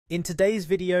In today's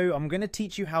video, I'm going to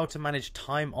teach you how to manage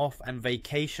time off and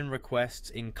vacation requests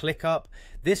in Clickup.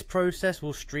 This process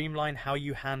will streamline how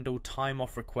you handle time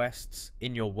off requests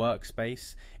in your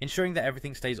workspace, ensuring that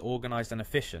everything stays organized and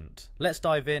efficient. Let's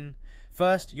dive in.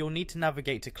 First, you'll need to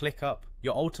navigate to Clickup,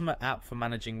 your ultimate app for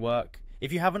managing work.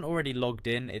 If you haven't already logged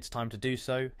in, it's time to do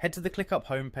so. Head to the Clickup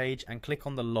homepage and click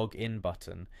on the Login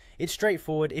button. It's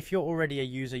straightforward. If you're already a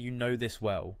user, you know this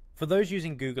well. For those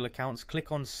using Google accounts,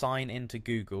 click on Sign into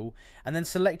Google and then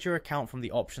select your account from the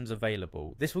options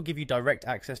available. This will give you direct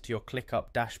access to your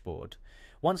Clickup dashboard.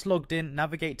 Once logged in,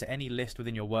 navigate to any list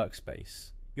within your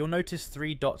workspace. You'll notice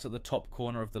 3 dots at the top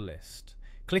corner of the list.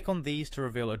 Click on these to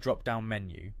reveal a drop-down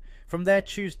menu. From there,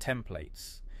 choose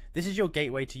Templates. This is your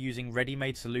gateway to using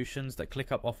ready-made solutions that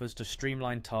Clickup offers to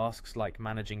streamline tasks like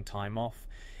managing time off.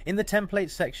 In the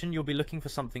Templates section, you'll be looking for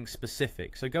something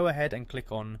specific, so go ahead and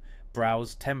click on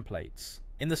Browse Templates.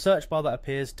 In the search bar that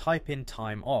appears, type in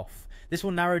time off. This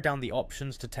will narrow down the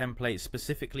options to templates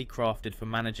specifically crafted for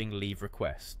managing leave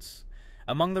requests.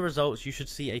 Among the results, you should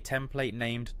see a template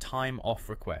named Time Off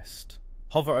Request.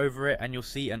 Hover over it and you'll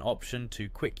see an option to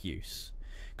Quick Use.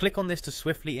 Click on this to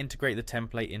swiftly integrate the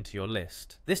template into your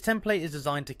list. This template is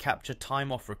designed to capture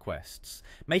time off requests,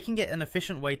 making it an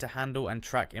efficient way to handle and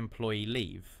track employee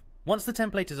leave. Once the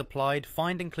template is applied,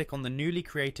 find and click on the newly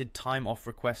created time off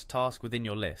request task within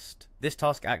your list. This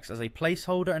task acts as a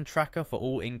placeholder and tracker for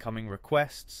all incoming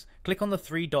requests. Click on the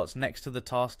 3 dots next to the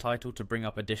task title to bring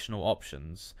up additional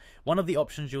options. One of the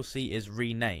options you'll see is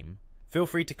Rename. Feel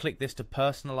free to click this to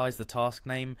personalize the task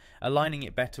name, aligning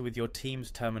it better with your team's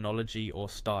terminology or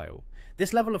style.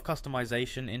 This level of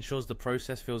customization ensures the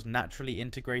process feels naturally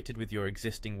integrated with your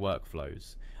existing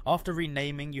workflows. After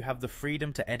renaming, you have the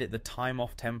freedom to edit the time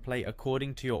off template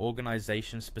according to your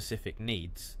organization's specific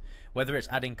needs. Whether it's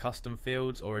adding custom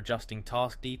fields or adjusting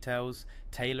task details,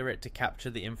 tailor it to capture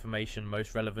the information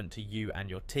most relevant to you and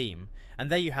your team. And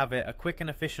there you have it, a quick and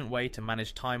efficient way to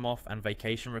manage time off and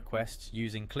vacation requests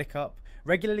using Clickup.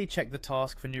 Regularly check the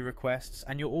task for new requests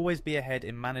and you'll always be ahead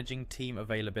in managing team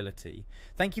availability.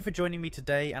 Thank you for joining me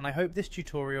today, and I hope this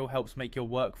tutorial helps make your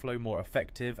workflow more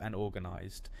effective and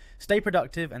organized. Stay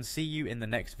productive and see you in the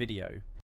next video.